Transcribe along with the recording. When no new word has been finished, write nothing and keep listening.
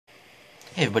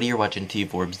Hey everybody, you're watching T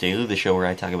Forbes Daily, the show where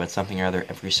I talk about something or other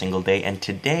every single day, and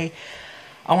today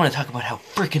I want to talk about how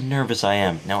freaking nervous I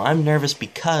am. Now, I'm nervous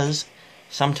because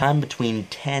sometime between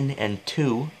 10 and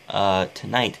 2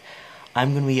 tonight,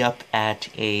 I'm going to be up at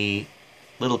a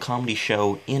little comedy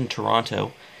show in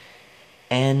Toronto,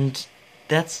 and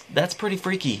that's pretty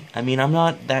freaky. I mean, I'm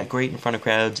not that great in front of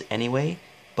crowds anyway,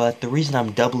 but the reason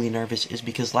I'm doubly nervous is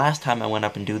because last time I went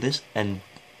up and do this, and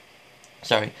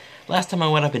sorry, last time I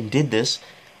went up and did this,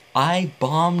 I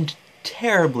bombed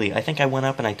terribly. I think I went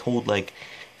up and I told like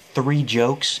 3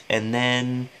 jokes and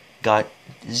then got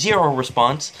zero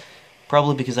response.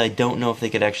 Probably because I don't know if they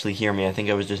could actually hear me. I think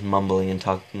I was just mumbling and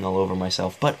talking all over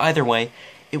myself. But either way,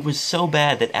 it was so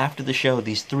bad that after the show,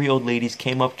 these 3 old ladies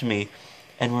came up to me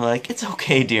and were like, "It's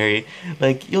okay, dearie.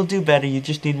 Like, you'll do better. You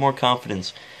just need more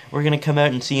confidence. We're gonna come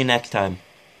out and see you next time."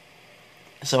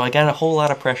 So I got a whole lot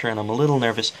of pressure and I'm a little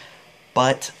nervous,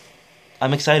 but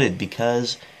I'm excited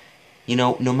because,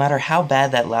 no matter how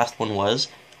bad that last one was,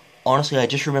 honestly, I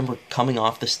just remember coming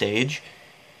off the stage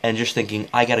and just thinking,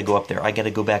 I gotta go up there. I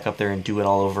gotta go back up there and do it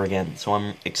all over again. So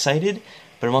I'm excited,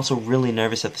 but I'm also really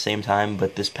nervous at the same time.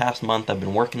 But this past month, I've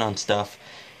been working on stuff,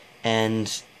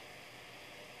 and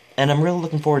I'm really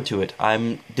looking forward to it.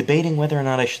 I'm debating whether or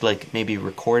not I should maybe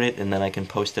record it and then I can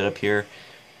post it up here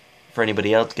for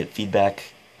anybody else, get feedback.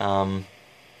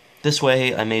 This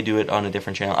way, I may do it on a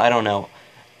different channel. I don't know.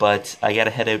 But I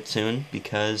gotta head out soon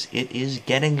because it is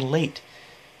getting late.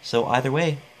 So either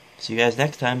way, see you guys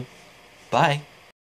next time. Bye.